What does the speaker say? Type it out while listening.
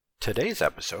Today's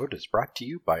episode is brought to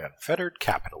you by Unfettered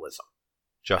Capitalism.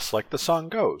 Just like the song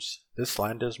goes, this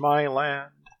land is my land,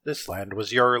 this land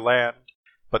was your land.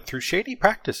 But through shady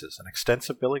practices and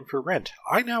extensive billing for rent,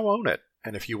 I now own it,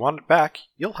 and if you want it back,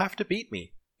 you'll have to beat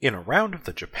me. In a round of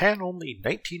the Japan-only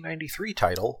 1993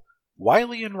 title,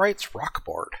 Wily and Wright's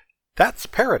Rockboard. That's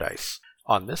Paradise,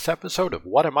 on this episode of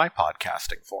What Am I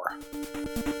Podcasting For?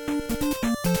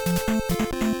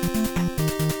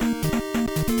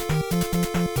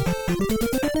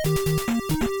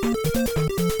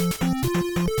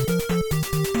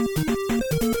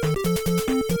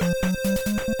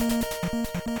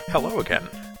 Hello again.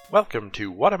 Welcome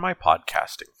to What Am I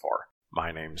Podcasting For?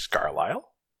 My name's Carlisle,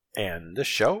 and this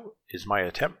show is my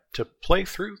attempt to play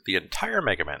through the entire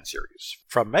Mega Man series,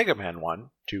 from Mega Man 1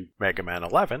 to Mega Man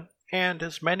 11, and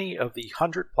as many of the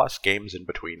 100-plus games in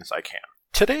between as I can.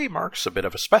 Today marks a bit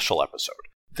of a special episode.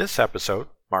 This episode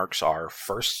marks our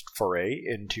first foray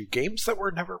into games that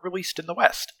were never released in the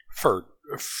West, for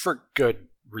good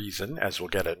reason, as we'll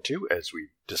get into as we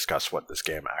discuss what this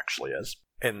game actually is.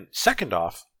 And second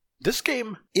off, this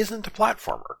game isn't a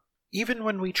platformer. Even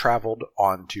when we traveled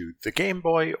onto the Game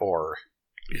Boy or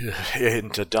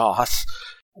into DOS,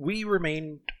 we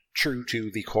remained true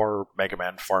to the core Mega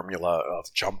Man formula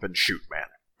of jump and shoot man.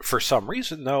 For some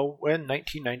reason, though, when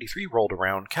 1993 rolled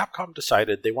around, Capcom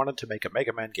decided they wanted to make a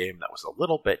Mega Man game that was a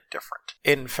little bit different.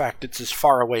 In fact, it's as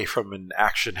far away from an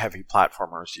action-heavy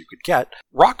platformer as you could get.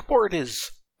 Rockboard is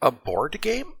a board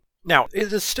game? Now,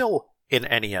 it is still an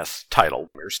NES title.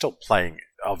 We're still playing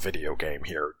a video game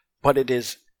here, but it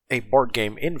is a board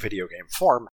game in video game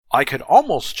form. I could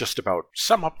almost just about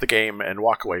sum up the game and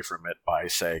walk away from it by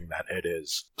saying that it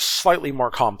is slightly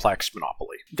more complex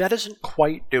Monopoly. That isn't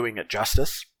quite doing it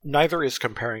justice. Neither is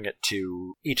comparing it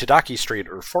to Itadaki Street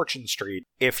or Fortune Street,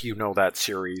 if you know that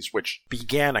series, which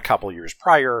began a couple years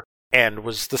prior and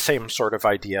was the same sort of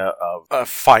idea of a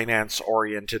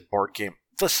finance-oriented board game.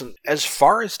 Listen, as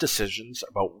far as decisions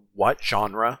about what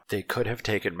genre they could have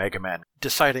taken Mega Man,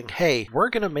 deciding, hey,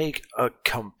 we're going to make a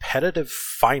competitive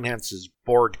finances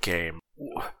board game.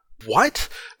 What?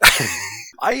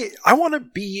 I want to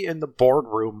be in the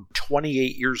boardroom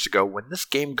 28 years ago when this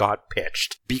game got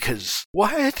pitched. Because,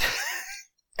 what?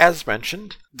 As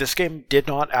mentioned, this game did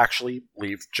not actually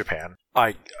leave Japan.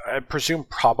 I presume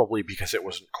probably because it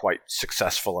wasn't quite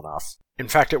successful enough. In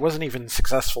fact, it wasn't even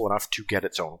successful enough to get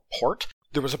its own port.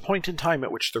 There was a point in time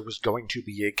at which there was going to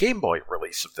be a Game Boy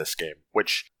release of this game,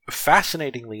 which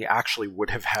fascinatingly actually would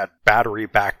have had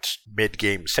battery-backed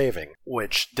mid-game saving,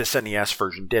 which this NES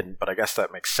version didn't, but I guess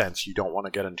that makes sense. You don't want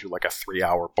to get into like a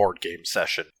 3-hour board game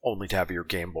session only to have your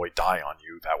Game Boy die on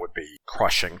you. That would be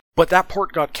crushing. But that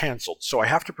port got cancelled, so I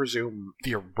have to presume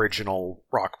the original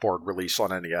Rockboard release on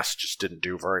NES just didn't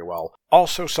do very well.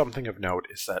 Also, something of note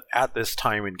is that at this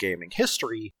time in gaming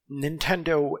history,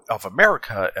 Nintendo of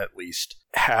America, at least,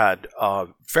 had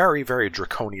very, very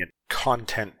draconian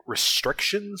content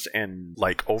restrictions and,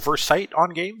 oversight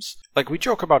on games. We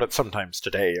joke about it sometimes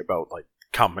today about,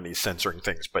 companies censoring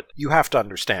things, but you have to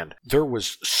understand, there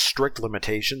was strict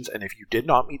limitations, and if you did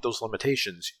not meet those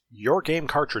limitations, your game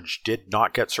cartridge did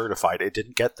not get certified. It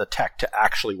didn't get the tech to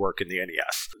actually work in the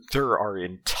NES. There are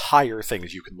entire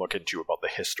things you can look into about the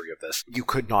history of this. You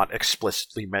could not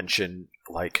explicitly mention,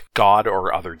 God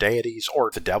or other deities,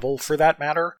 or the devil for that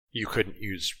matter. You couldn't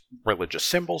use religious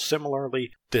symbols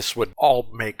similarly. This would all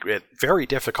make it very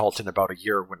difficult in about a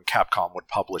year when Capcom would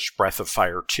publish Breath of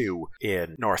Fire 2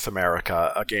 in North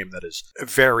America, a game that is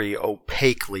very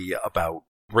opaquely about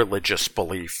religious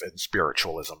belief and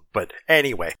spiritualism. But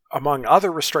anyway, among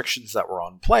other restrictions that were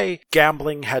on play,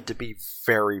 gambling had to be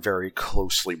very, very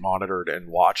closely monitored and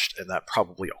watched, and that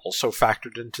probably also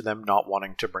factored into them not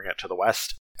wanting to bring it to the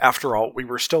West. After all, we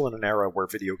were still in an era where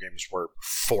video games were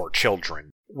for children.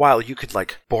 While you could,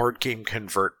 board game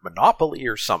convert Monopoly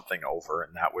or something over,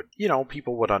 and that would,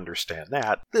 people would understand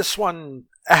that. This one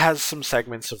has some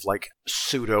segments of,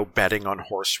 pseudo betting on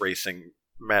horse racing,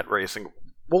 met racing.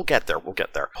 We'll get there.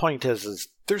 Point is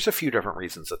there's a few different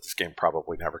reasons that this game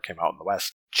probably never came out in the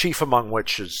West. Chief among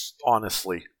which is,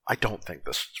 honestly, I don't think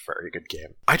this is a very good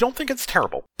game. I don't think it's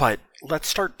terrible, but let's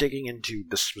start digging into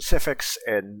the specifics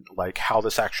and, how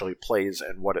this actually plays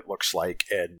and what it looks like,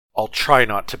 and I'll try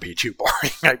not to be too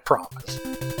boring, I promise.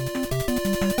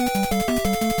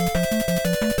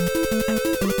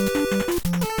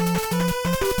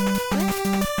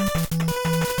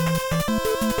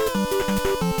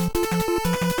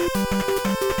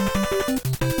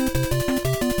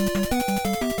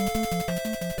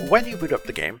 When you boot up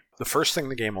the game, the first thing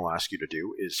the game will ask you to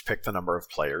do is pick the number of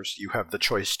players. You have the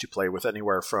choice to play with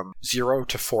anywhere from 0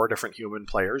 to 4 different human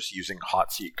players using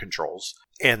hot seat controls.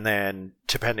 And then,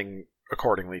 depending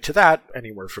accordingly to that,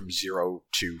 anywhere from 0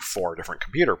 to 4 different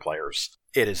computer players.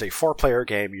 It is a 4-player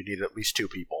game. You need at least 2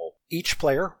 people. Each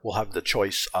player will have the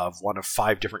choice of one of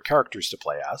 5 different characters to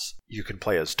play as. You can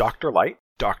play as Dr. Light,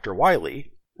 Dr.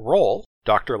 Wily, Roll,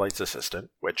 Dr. Light's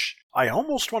assistant, which I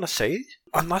almost want to say,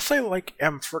 unless I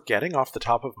am forgetting off the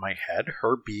top of my head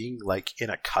her being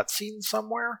in a cutscene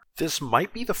somewhere, this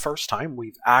might be the first time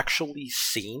we've actually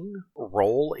seen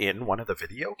Roll in one of the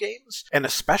video games, and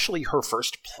especially her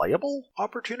first playable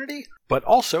opportunity. But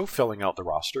also, filling out the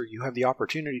roster, you have the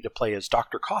opportunity to play as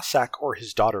Dr. Cossack or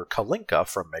his daughter Kalinka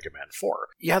from Mega Man 4.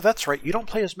 Yeah, that's right, you don't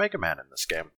play as Mega Man in this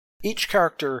game. Each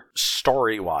character,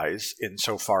 story-wise,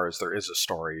 insofar as there is a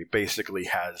story, basically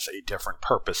has a different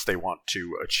purpose they want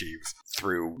to achieve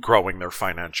through growing their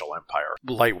financial empire.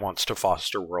 Light wants to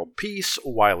foster world peace,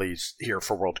 Wily's here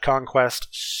for world conquest,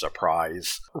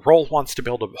 surprise. Roll wants to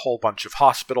build a whole bunch of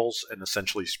hospitals and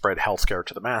essentially spread healthcare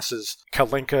to the masses.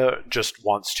 Kalinka just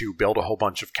wants to build a whole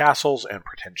bunch of castles and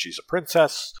pretend she's a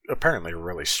princess. Apparently a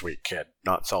really sweet kid,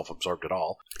 not self-absorbed at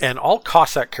all. And all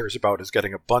Cossack cares about is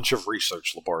getting a bunch of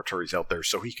research laboratories out there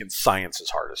so he can science as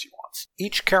hard as he wants.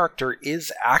 Each character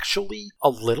is actually a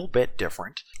little bit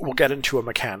different. We'll get into a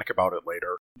mechanic about it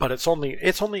later, but it's only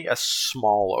a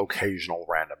small occasional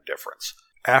random difference.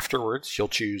 Afterwards, you'll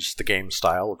choose the game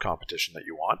style of competition that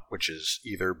you want, which is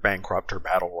either Bankrupt or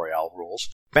Battle Royale rules.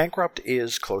 Bankrupt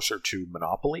is closer to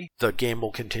Monopoly. The game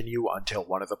will continue until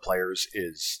one of the players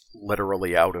is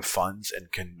literally out of funds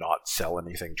and cannot sell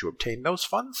anything to obtain those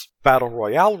funds. Battle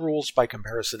Royale rules, by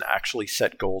comparison, actually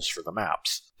set goals for the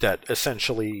maps, that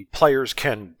essentially players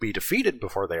can be defeated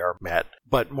before they are met,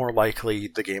 but more likely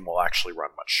the game will actually run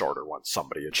much shorter once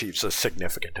somebody achieves a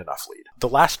significant enough lead. The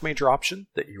last major option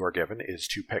that you are given is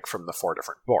to pick from the 4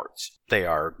 different boards. They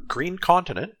are Green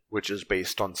Continent, which is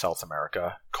based on South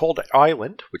America, Cold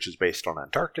Island, which is based on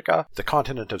Antarctica, the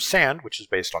Continent of Sand, which is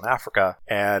based on Africa,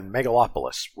 and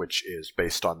Megalopolis, which is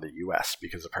based on the US,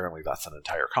 because apparently that's an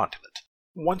entire continent.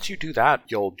 Once you do that,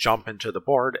 you'll jump into the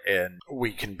board and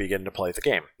we can begin to play the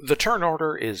game. The turn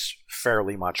order is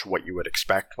fairly much what you would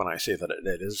expect when I say that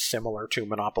it is similar to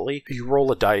Monopoly. You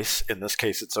roll a dice, in this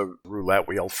case it's a roulette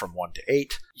wheel from 1 to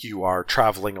 8. You are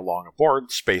traveling along a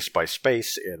board, space by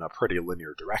space, in a pretty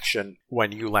linear direction.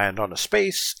 When you land on a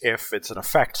space, if it's an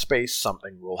effect space,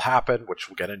 something will happen, which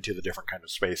we'll get into the different kind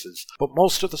of spaces. But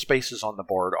most of the spaces on the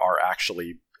board are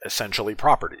actually essentially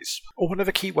properties. One of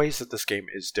the key ways that this game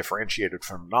is differentiated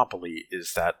from Monopoly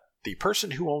is that the person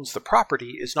who owns the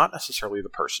property is not necessarily the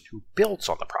person who builds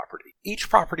on the property. Each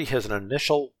property has an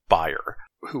initial buyer,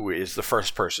 who is the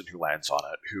first person who lands on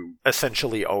it, who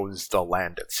essentially owns the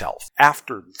land itself.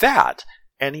 After that,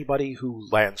 anybody who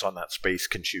lands on that space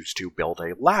can choose to build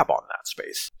a lab on that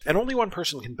space. And only one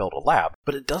person can build a lab,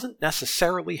 but it doesn't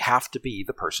necessarily have to be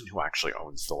the person who actually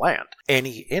owns the land.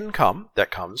 Any income that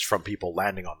comes from people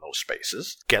landing on those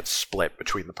spaces gets split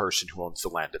between the person who owns the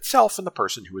land itself and the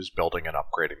person who is building and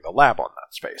upgrading the lab on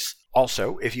that space.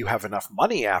 Also, if you have enough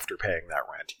money after paying that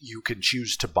rent, you can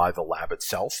choose to buy the lab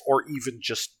itself or even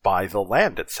just buy the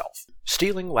land itself.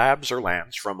 Stealing labs or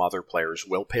lands from other players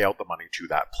will pay out the money to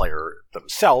that player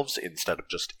themselves instead of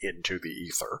just into the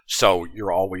ether. So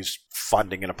you're always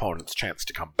funding an opponent's chance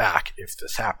to come back if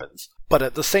this happens. But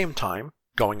at the same time,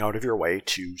 going out of your way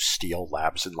to steal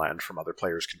labs and land from other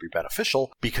players can be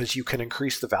beneficial because you can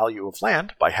increase the value of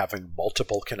land by having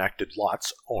multiple connected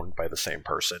lots owned by the same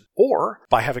person, or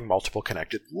by having multiple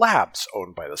connected labs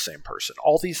owned by the same person.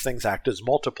 All these things act as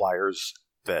multipliers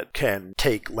that can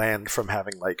take land from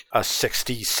having a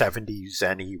 60, 70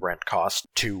 zenny rent cost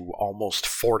to almost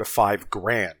 4 to 5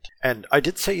 grand. And I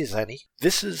did say zenny.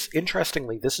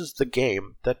 Interestingly, this is the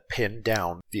game that pinned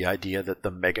down the idea that the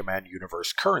Mega Man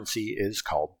universe currency is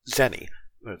called zenny.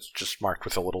 It's just marked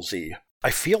with a little Z.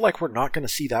 I feel like we're not going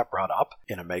to see that brought up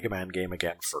in a Mega Man game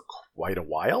again for quite a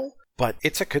while, but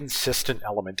it's a consistent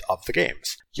element of the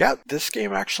games. Yeah, this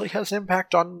game actually has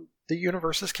impact on the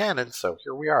universe's canon, so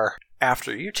here we are.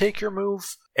 After you take your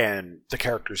move, and the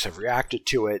characters have reacted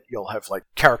to it, you'll have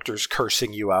characters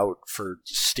cursing you out for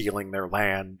stealing their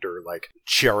land, or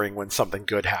cheering when something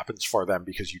good happens for them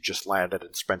because you just landed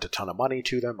and spent a ton of money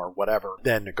to them, or whatever.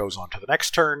 Then it goes on to the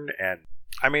next turn, and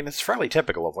it's fairly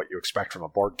typical of what you expect from a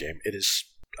board game. It is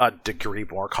a degree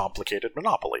more complicated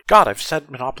Monopoly. God, I've said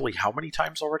Monopoly how many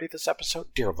times already this episode?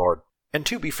 Dear Lord. And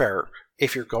to be fair,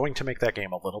 if you're going to make that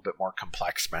game a little bit more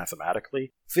complex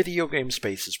mathematically, video game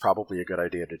space is probably a good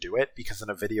idea to do it, because in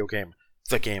a video game,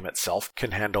 the game itself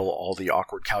can handle all the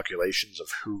awkward calculations of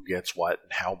who gets what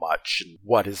and how much, and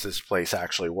what is this place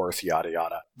actually worth, yada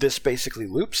yada. This basically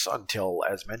loops until,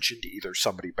 as mentioned, either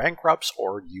somebody bankrupts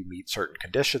or you meet certain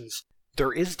conditions.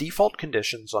 There is default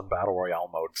conditions on Battle Royale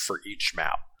mode for each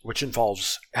map, which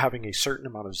involves having a certain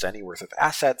amount of Zenny worth of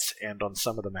assets, and on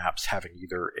some of the maps having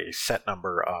either a set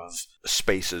number of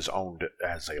spaces owned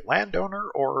as a landowner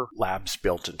or labs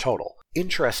built in total.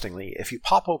 Interestingly, if you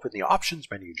pop open the options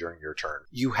menu during your turn,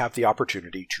 you have the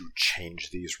opportunity to change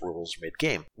these rules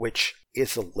mid-game, which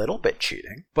is a little bit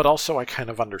cheating, but also I kind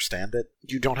of understand it.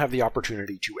 You don't have the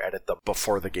opportunity to edit them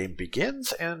before the game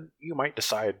begins, and you might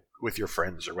decide with your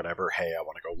friends or whatever, hey, I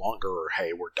want to go longer, or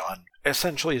hey, we're done.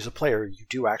 Essentially, as a player, you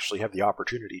do actually have the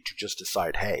opportunity to just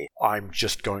decide, hey, I'm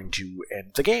just going to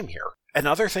end the game here.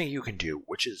 Another thing you can do,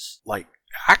 which is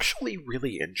actually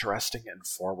really interesting and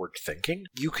forward thinking,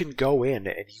 you can go in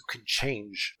and you can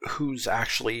change who's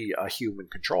actually a human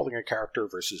controlling a character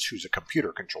versus who's a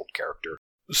computer controlled character.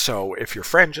 So if your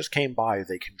friend just came by,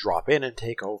 they can drop in and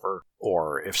take over,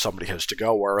 or if somebody has to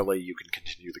go early, you can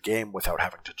continue the game without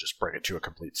having to just bring it to a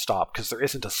complete stop, because there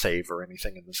isn't a save or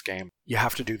anything in this game. You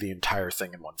have to do the entire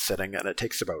thing in one sitting, and it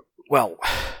takes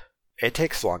it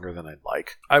takes longer than I'd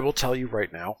like. I will tell you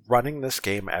right now, running this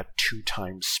game at 2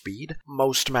 times speed,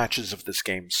 most matches of this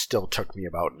game still took me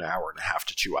about an hour and a half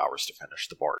to 2 hours to finish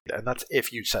the board, and that's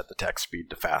if you set the text speed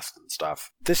to fast and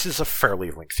stuff. This is a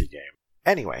fairly lengthy game.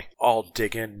 Anyway, I'll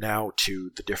dig in now to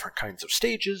the different kinds of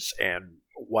stages and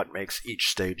what makes each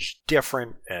stage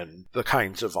different and the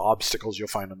kinds of obstacles you'll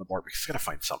find on the board, because I gotta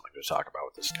find something to talk about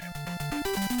with this game.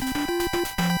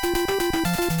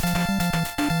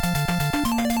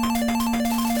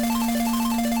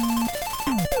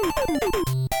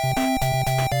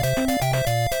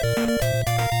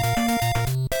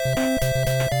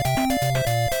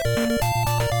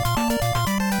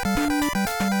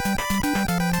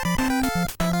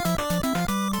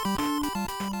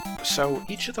 So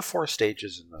each of the 4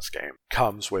 stages in this game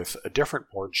comes with a different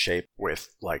board shape with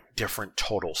different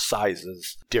total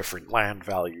sizes, different land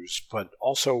values, but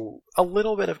also a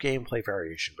little bit of gameplay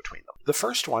variation between them. The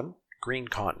first one, Green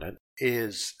Continent,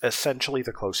 is essentially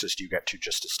the closest you get to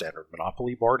just a standard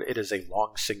Monopoly board. It is a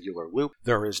long singular loop.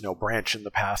 There is no branch in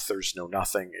the path, there's no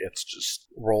nothing. It's just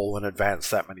roll and advance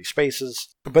that many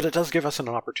spaces. But it does give us an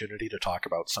opportunity to talk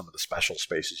about some of the special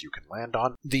spaces you can land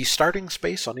on. The starting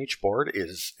space on each board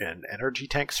is an energy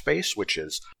tank space, which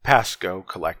is pass, go,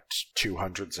 collect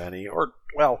 200 Zenny, or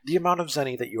the amount of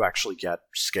Zenny that you actually get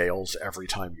scales every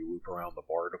time you loop around the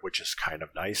board, which is kind of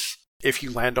nice. If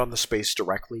you land on the space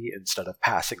directly instead of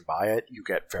passing by it, you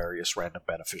get various random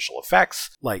beneficial effects,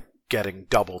 like getting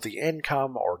double the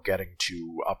income, or getting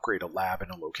to upgrade a lab in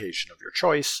a location of your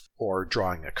choice, or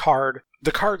drawing a card.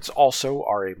 The cards also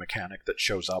are a mechanic that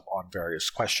shows up on various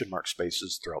question mark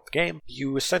spaces throughout the game.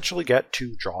 You essentially get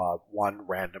to draw one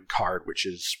random card, which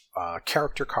is a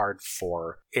character card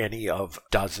for any of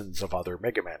dozens of other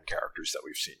Mega Man characters that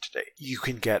we've seen today. You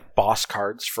can get boss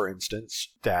cards, for instance,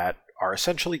 that are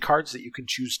essentially cards that you can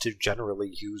choose to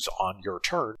generally use on your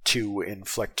turn to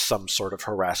inflict some sort of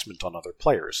harassment on other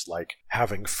players, like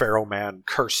having Pharaoh Man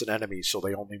curse an enemy so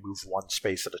they only move one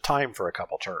space at a time for a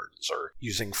couple turns, or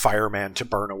using Fireman to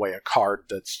burn away a card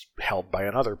that's held by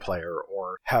another player,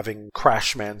 or having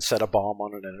Crashman set a bomb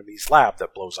on an enemy's lab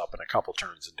that blows up in a couple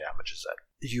turns and damages it.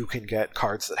 You can get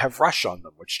cards that have Rush on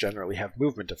them, which generally have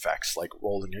movement effects, like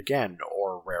rolling again,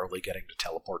 or rarely getting to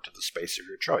teleport to the space of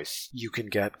your choice. You can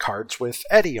get cards with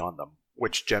Eddie on them,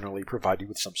 which generally provide you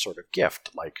with some sort of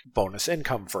gift, like bonus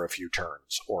income for a few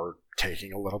turns, or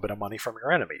taking a little bit of money from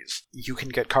your enemies. You can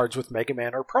get cards with Mega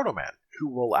Man or Proto Man, who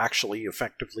will actually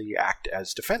effectively act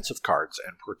as defensive cards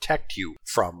and protect you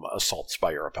from assaults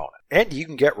by your opponent. And you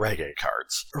can get Reggae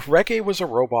cards. Reggae was a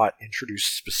robot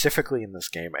introduced specifically in this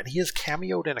game, and he has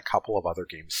cameoed in a couple of other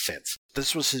games since.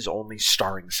 This was his only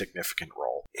starring significant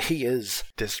role. He is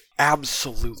this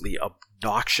absolutely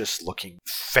obnoxious-looking,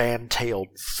 fan-tailed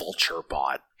vulture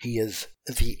bot. He is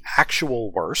the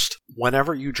actual worst.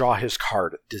 Whenever you draw his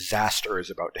card, disaster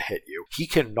is about to hit you. He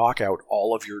can knock out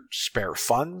all of your spare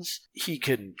funds. He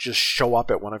can just show up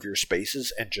at one of your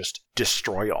spaces and just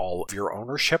destroy all of your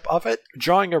ownership of it.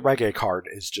 Drawing a Reggae card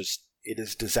is just, it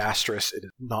is disastrous. It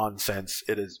is nonsense.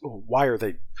 It is, why are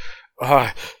they...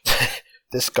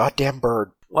 This goddamn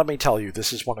bird. Let me tell you,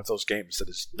 this is one of those games that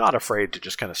is not afraid to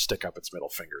just kind of stick up its middle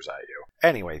fingers at you.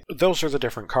 Anyway, those are the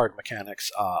different card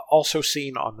mechanics. Also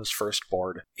seen on this first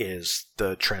board is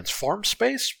the transform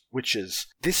space,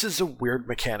 this is a weird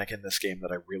mechanic in this game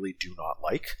that I really do not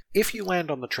like. If you land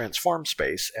on the transform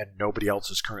space and nobody else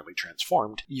is currently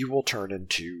transformed, you will turn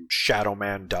into Shadow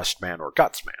Man, Dust Man, or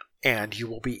Guts Man. and you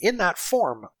will be in that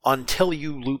form until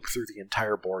you loop through the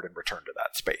entire board and return to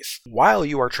that space. While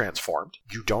you are transformed,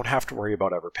 you don't have to worry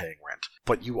about ever paying rent,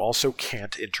 but you also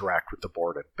can't interact with the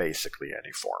board in basically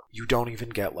any form. You don't even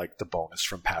get like the bonus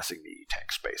from passing the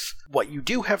E-Tank space. What you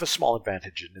do have a small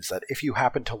advantage in is that if you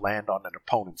happen to land on an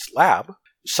opponent's lab,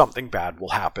 something bad will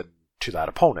happen to that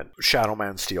opponent.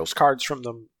 Shadowman steals cards from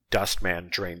them, Dustman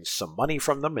drains some money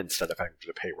from them instead of having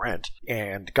to pay rent,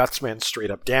 and Gutsman straight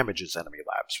up damages enemy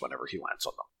labs whenever he lands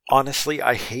on them. Honestly,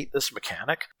 I hate this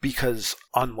mechanic because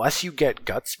unless you get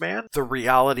Gutsman, the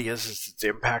reality is its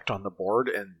impact on the board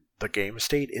and the game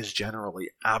state is generally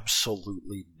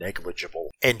absolutely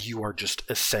negligible, and you are just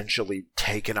essentially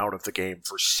taken out of the game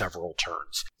for several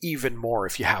turns. Even more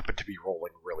if you happen to be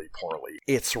rolling really poorly.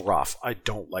 It's rough. I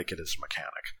don't like it as a mechanic.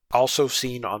 Also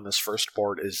seen on this first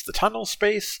board is the Tunnel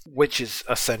Space, which is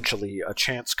essentially a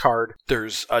chance card.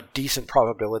 There's a decent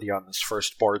probability on this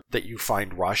first board that you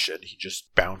find Rush and he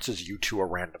just bounces you to a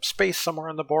random space somewhere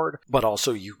on the board, but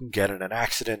also you can get in an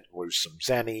accident, lose some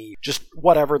Zenny, just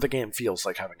whatever the game feels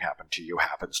like having happened to you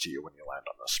happens to you when you land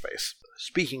on this space.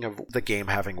 Speaking of the game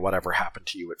having whatever happened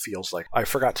to you it feels like, I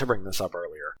forgot to bring this up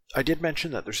earlier. I did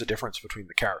mention that there's a difference between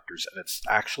the characters, and it's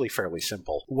actually fairly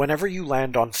simple. Whenever you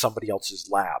land on somebody else's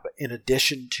lab, in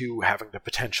addition to having to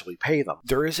potentially pay them,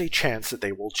 there is a chance that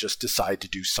they will just decide to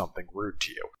do something rude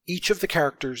to you. Each of the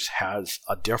characters has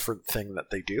a different thing that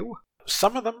they do.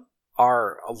 Some of them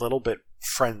are a little bit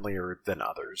friendlier than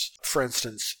others. For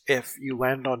instance, if you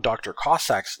land on Dr.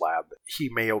 Cossack's lab, he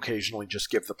may occasionally just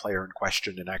give the player in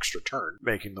question an extra turn,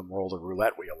 making them roll the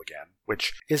roulette wheel again,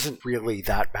 which isn't really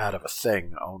that bad of a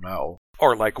thing, oh no.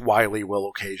 Or like Wily will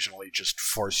occasionally just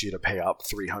force you to pay up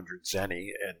 300 Zenny,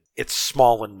 and it's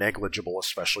small and negligible,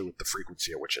 especially with the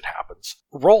frequency at which it happens.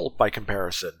 Roll, by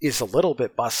comparison, is a little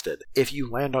bit busted. If you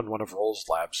land on one of Roll's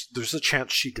labs, there's a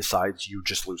chance she decides you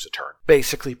just lose a turn.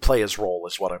 Basically, play as Roll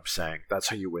is what I'm saying. That's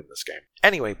how you win this game.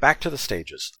 Anyway, back to the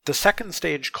stages. The second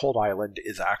stage, Cold Island,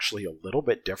 is actually a little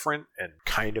bit different and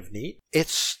kind of neat.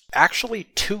 It's actually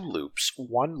two loops,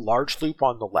 one large loop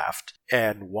on the left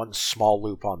and one small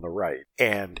loop on the right.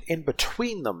 And in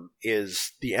between them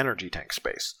is the energy tank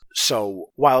space. So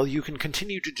while you can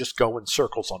continue to just go in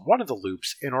circles on one of the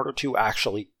loops, in order to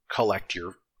actually collect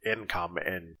your income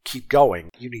and keep going,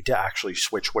 you need to actually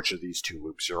switch which of these two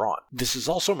loops you're on. This is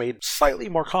also made slightly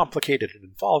more complicated and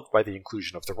involved by the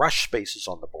inclusion of the rush spaces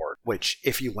on the board, which,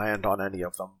 if you land on any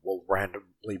of them, will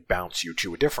randomly bounce you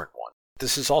to a different one.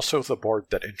 This is also the board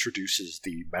that introduces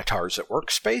the Metars at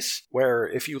Work space, where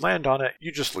if you land on it,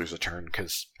 you just lose a turn,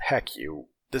 because heck you.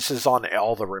 This is on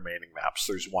all the remaining maps.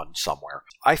 There's one somewhere.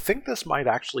 I think this might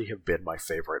actually have been my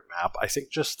favorite map. I think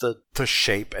just the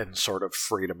shape and sort of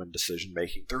freedom and decision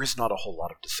making. There is not a whole lot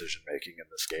of decision making in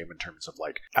this game in terms of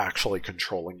like actually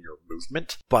controlling your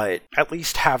movement, but at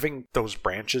least having those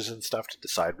branches and stuff to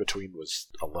decide between was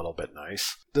a little bit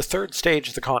nice. The third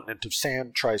stage, the Continent of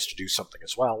Sand, tries to do something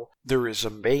as well. There is a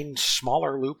main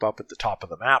smaller loop up at the top of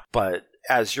the map, but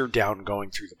as you're down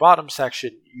going through the bottom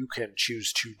section, you can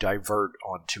choose to divert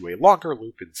onto a longer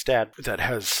loop instead that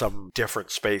has some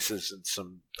different spaces and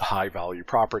some high value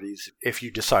properties if you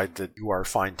decide that you are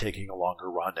fine taking a longer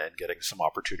run and getting some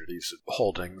opportunities and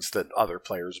holdings that other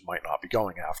players might not be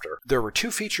going after. There were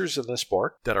two features in this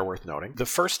board that are worth noting. The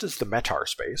first is the Metar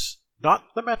space. Not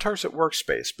the Metars at Work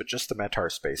space, but just the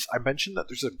Metar space. I mentioned that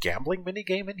there's a gambling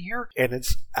minigame in here, and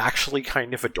it's actually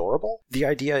kind of adorable. The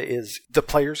idea is the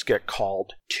players get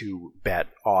called to bet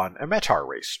on a Metar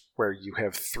race, where you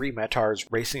have 3 Metars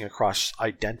racing across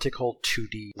identical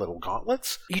 2D little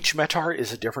gauntlets. Each Metar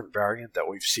is a different variant that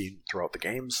we've seen throughout the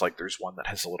games. Like, there's one that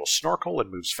has a little snorkel and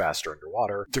moves faster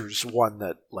underwater. There's one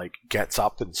that, like, gets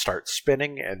up and starts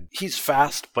spinning, and he's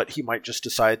fast, but he might just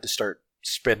decide to start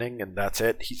spinning and that's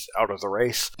it, he's out of the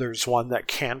race. There's one that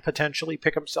can potentially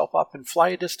pick himself up and fly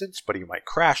a distance, but he might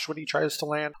crash when he tries to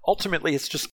land. Ultimately, it's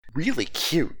just really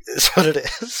cute is what it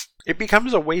is. It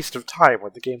becomes a waste of time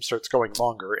when the game starts going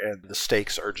longer and the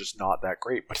stakes are just not that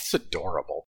great, but it's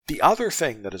adorable. The other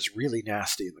thing that is really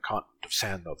nasty in the Continent of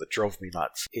Sand, though, that drove me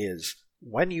nuts is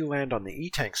when you land on the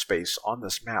E-Tank space on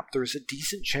this map, there's a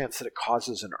decent chance that it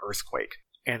causes an earthquake.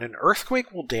 And an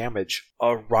earthquake will damage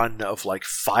a run of like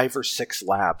 5 or 6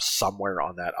 labs somewhere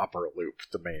on that upper loop,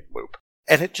 the main loop.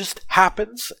 And it just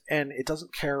happens, and it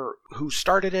doesn't care who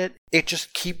started it. It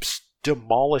just keeps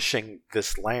demolishing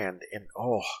this land, and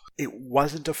it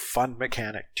wasn't a fun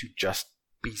mechanic to just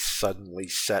be suddenly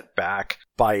set back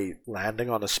by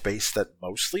landing on a space that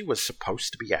mostly was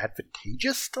supposed to be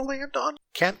advantageous to land on.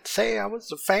 Can't say I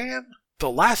was a fan. The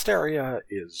last area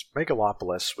is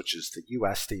Megalopolis, which is the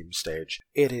US theme stage.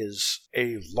 It is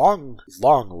a long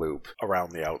loop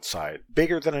around the outside,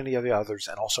 bigger than any of the others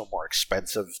and also more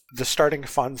expensive. The starting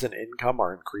funds and income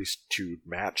are increased to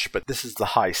match, but this is the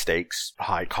high stakes,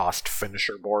 high cost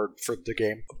finisher board for the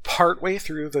game. Partway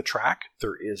through the track,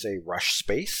 there is a rush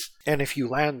space, and if you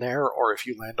land there or if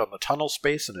you land on the tunnel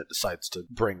space and it decides to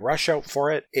bring rush out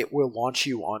for it, it will launch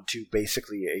you onto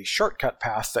basically a shortcut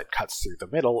path that cuts through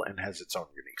the middle and has its own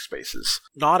unique spaces.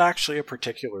 Not actually a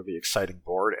particularly exciting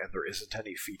board, and there isn't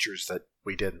any features that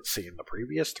we didn't see in the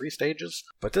previous 3 stages,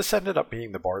 but this ended up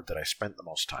being the board that I spent the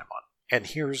most time on. And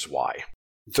here's why.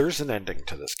 There's an ending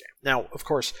to this game. Now, of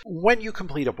course, when you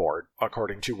complete a board,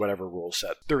 according to whatever rule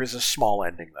set, there is a small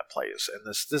ending that plays, and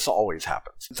this always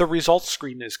happens. The results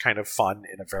screen is kind of fun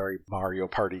in a very Mario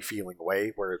Party feeling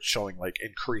way, where it's showing like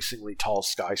increasingly tall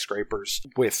skyscrapers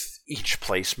with each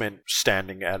placement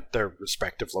standing at their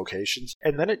respective locations.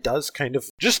 And then it does kind of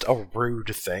just a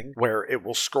rude thing where it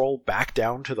will scroll back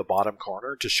down to the bottom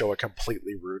corner to show a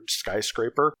completely ruined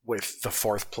skyscraper with the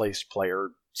 4th place player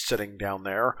sitting down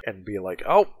there and be like,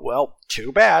 oh, well,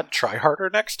 too bad, try harder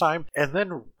next time. And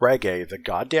then Reggae, the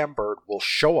goddamn bird, will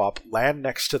show up, land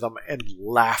next to them, and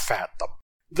laugh at them.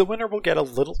 The winner will get a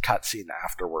little cutscene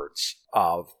afterwards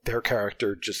of their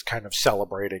character just kind of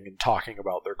celebrating and talking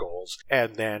about their goals,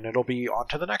 and then it'll be on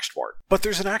to the next board. But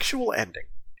there's an actual ending.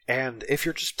 And if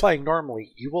you're just playing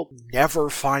normally, you will never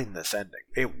find this ending.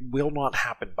 It will not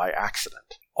happen by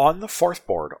accident. On the 4th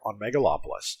board, on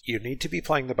Megalopolis, you need to be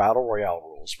playing the Battle Royale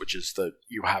rules, which is the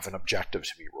you have an objective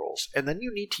to meet rules, and then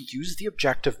you need to use the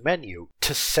objective menu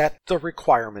to set the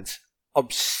requirements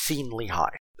obscenely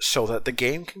high, so that the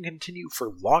game can continue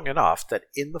for long enough that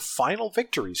in the final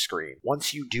victory screen,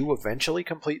 once you do eventually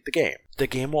complete the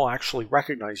game will actually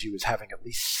recognize you as having at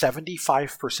least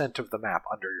 75% of the map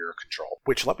under your control.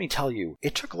 Which, let me tell you,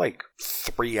 it took like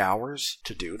 3 hours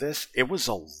to do this. It was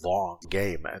a long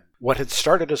game, and what had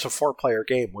started as a 4-player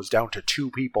game was down to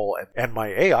 2 people, and my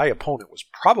AI opponent was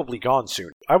probably gone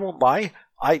soon. I won't lie,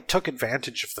 I took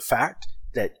advantage of the fact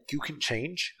that you can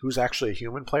change who's actually a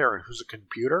human player and who's a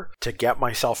computer to get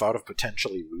myself out of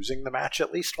potentially losing the match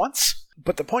at least once.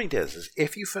 But the point is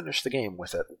if you finish the game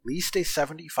with at least a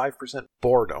 75%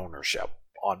 board ownership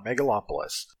on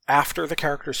Megalopolis, after the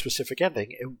character-specific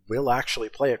ending, it will actually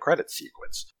play a credit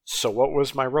sequence. So what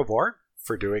was my reward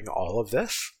for doing all of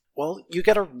this? Well, you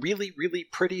get a really, really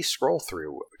pretty scroll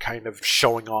through, kind of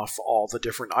showing off all the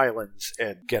different islands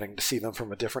and getting to see them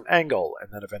from a different angle,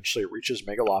 and then eventually it reaches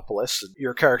Megalopolis, and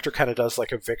your character kind of does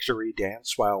like a victory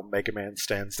dance while Mega Man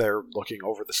stands there looking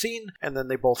over the scene, and then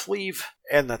they both leave,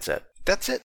 and that's it. That's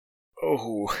it.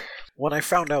 Oh, when I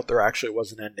found out there actually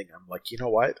was an ending, I'm like, you know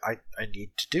what? I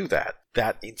need to do that.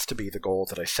 That needs to be the goal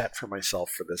that I set for myself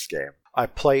for this game. I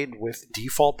played with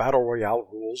default Battle Royale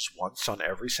rules once on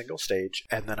every single stage,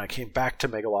 and then I came back to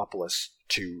Megalopolis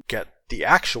to get the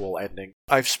actual ending.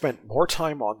 I've spent more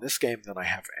time on this game than I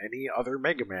have any other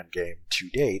Mega Man game to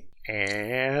date,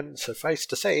 and suffice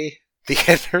to say, the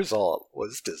end result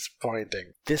was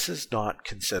disappointing. This is not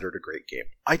considered a great game.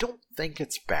 I don't think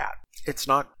it's bad. It's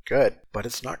not good, but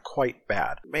it's not quite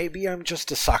bad. Maybe I'm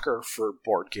just a sucker for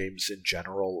board games in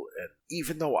general, and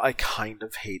even though I kind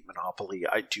of hate Monopoly,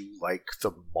 I do like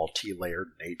the multi-layered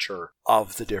nature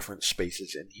of the different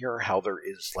spaces in here, how there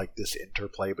is like this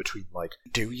interplay between like,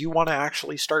 do you want to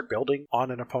actually start building on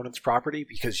an opponent's property?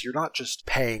 Because you're not just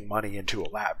paying money into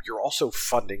a lab, you're also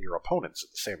funding your opponents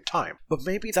at the same time. But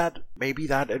maybe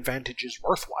that advantage is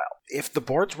worthwhile. If the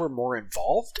boards were more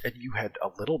involved and you had a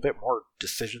little bit more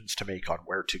decisions to make on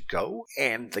where to go,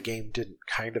 and the game didn't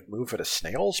kind of move at a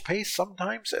snail's pace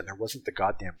sometimes, and there wasn't the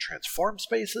goddamn transform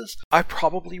spaces, I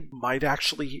probably might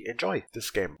actually enjoy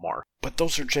this game more. But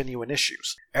those are genuine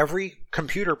issues. Every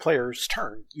computer player's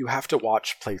turn, you have to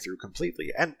watch playthrough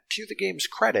completely, and to the game's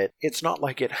credit, it's not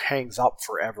like it hangs up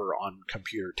forever on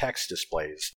computer text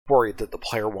displays, worried that the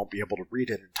player won't be able to read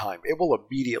it in time. It will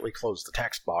immediately close the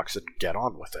text box and get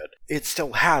on with it. It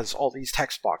still has all these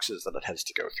text boxes that it has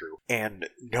to go through, and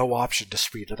no option to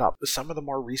speed it up. Some of the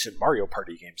more recent Mario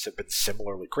Party games have been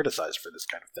similarly criticized for this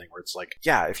kind of thing, where it's like,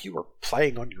 yeah, if you were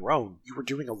playing on your own, you were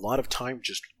doing a lot of time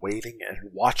just waiting and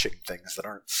watching things that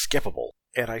aren't skippable.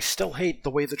 And I still hate the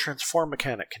way the transform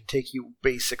mechanic can take you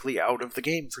basically out of the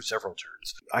game for several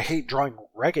turns. I hate drawing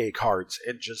reggae cards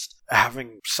and just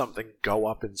having something go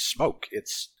up in smoke.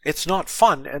 It's not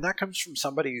fun, and that comes from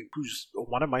somebody who's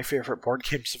one of my favorite board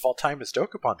games of all time is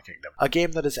Dokapon Kingdom, a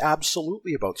game that is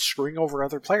absolutely about screwing over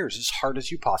other players as hard as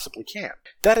you possibly can.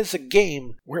 That is a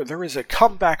game where there is a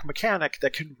comeback mechanic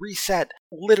that can reset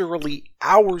literally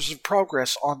hours of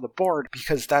progress on the board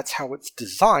because that's how it's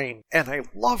designed, and I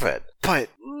love it. But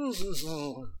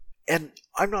and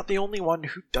I'm not the only one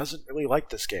who doesn't really like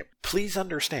this game. Please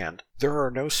understand, there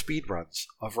are no speedruns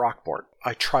of Rockboard.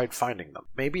 I tried finding them.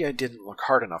 Maybe I didn't look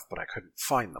hard enough, but I couldn't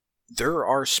find them. There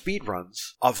are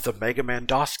speedruns of the Mega Man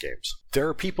DOS games. There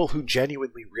are people who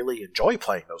genuinely really enjoy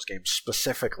playing those games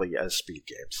specifically as speed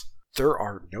games. There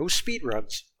are no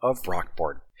speedruns of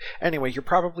Rockboard. Anyway, you're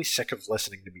probably sick of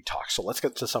listening to me talk, so let's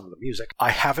get to some of the music. I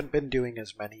haven't been doing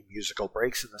as many musical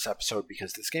breaks in this episode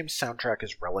because this game's soundtrack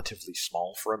is relatively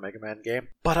small for a Mega Man game,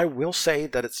 but I will say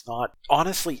that it's not...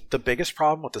 Honestly, the biggest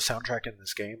problem with the soundtrack in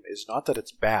this game is not that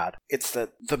it's bad, it's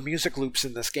that the music loops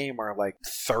in this game are like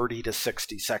 30 to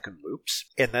 60 second loops,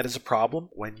 and that is a problem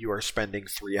when you are spending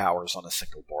 3 hours on a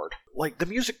single board. Like, the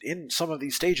music in some of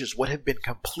these stages would have been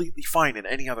completely fine in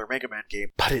any other Mega Man game,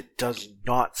 but it does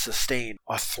not sustain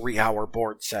a 3-hour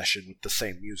board session with the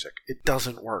same music. It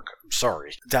doesn't work. I'm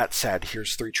sorry. That said,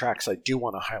 here's 3 tracks I do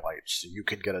want to highlight so you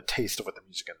can get a taste of what the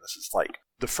music in this is like.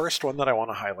 The first one that I want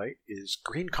to highlight is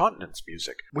Green Continent's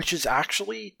music, which is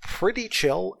actually pretty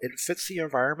chill. It fits the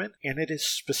environment, and it is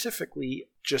specifically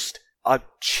just a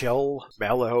chill,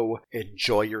 mellow,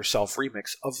 enjoy yourself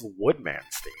remix of Woodman's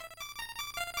theme.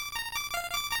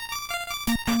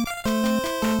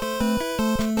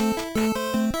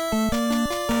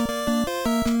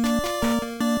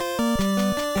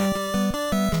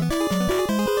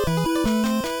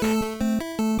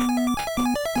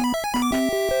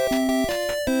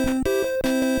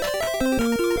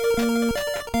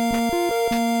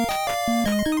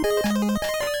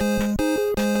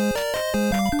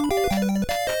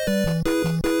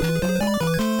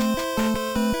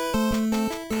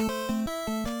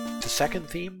 Second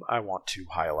theme I want to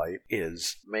highlight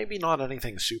is maybe not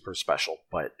anything super special,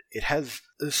 but it has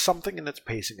something in its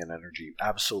pacing and energy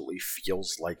absolutely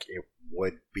feels like it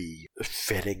would be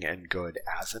fitting and good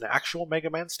as an actual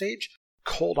Mega Man stage.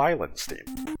 Cold Island's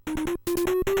theme.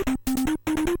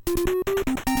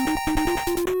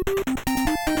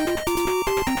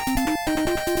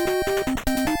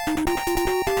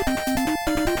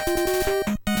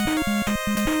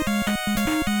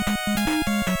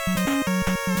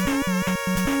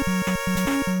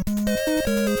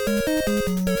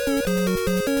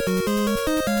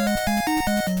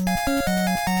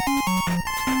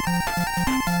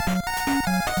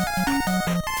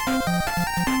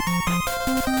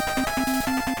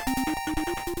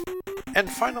 And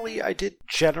finally, I did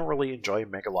generally enjoy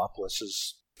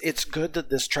Megalopolis's. It's good that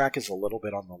this track is a little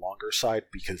bit on the longer side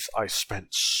because I spent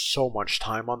so much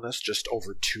time on this just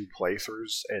over 2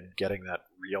 playthroughs and getting that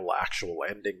real actual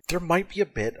ending. There might be a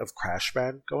bit of Crash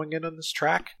Band going in on this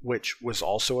track, which was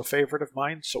also a favorite of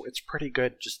mine, so it's pretty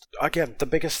good. Just, again, the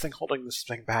biggest thing holding this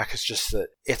thing back is just that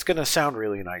it's going to sound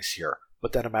really nice here,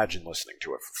 but then imagine listening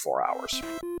to it for 4 hours.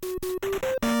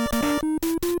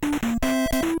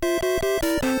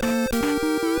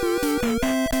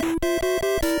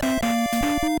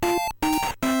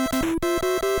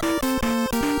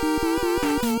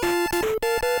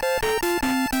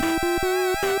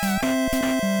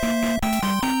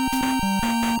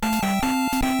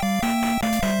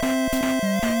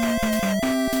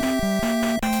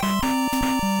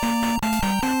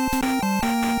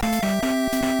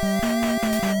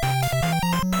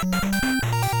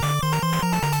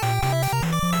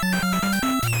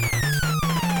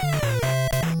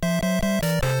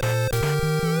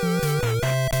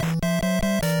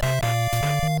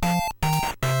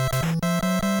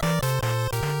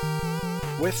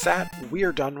 With that, we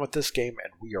are done with this game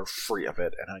and we are free of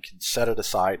it, and I can set it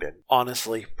aside and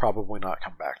honestly probably not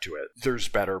come back to it. There's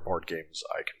better board games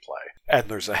I can play, and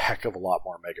there's a heck of a lot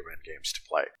more Mega Man games to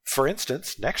play. For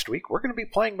instance, next week we're going to be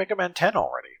playing Mega Man 10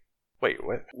 already. Wait,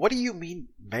 what do you mean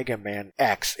Mega Man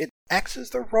X? X is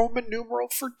the Roman numeral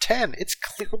for 10. It's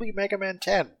clearly Mega Man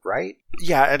 10, right?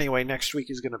 Yeah, anyway, next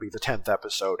week is going to be the 10th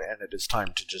episode, and it is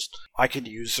time to I could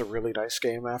use a really nice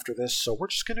game after this, so we're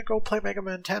just going to go play Mega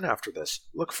Man 10 after this.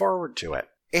 Look forward to it.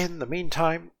 In the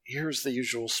meantime, here's the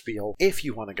usual spiel. If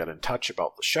you want to get in touch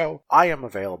about the show, I am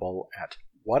available at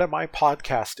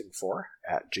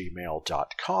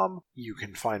whatamipodcastingfor@gmail.com. You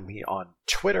can find me on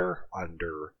Twitter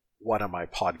under What Am I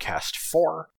Podcast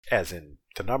For, as in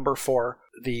the number 4.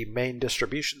 The main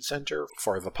distribution center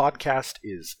for the podcast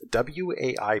is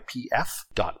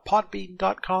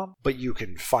waipf.podbean.com, but you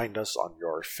can find us on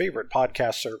your favorite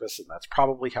podcast service, and that's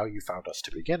probably how you found us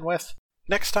to begin with.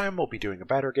 Next time, we'll be doing a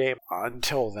better game.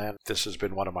 Until then, this has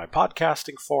been What Am I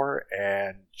Podcasting For,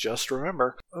 and just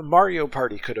remember, Mario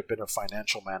Party could have been a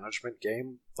financial management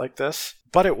game like this,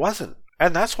 but it wasn't,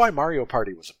 and that's why Mario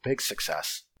Party was a big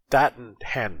success. That and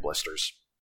hand blisters.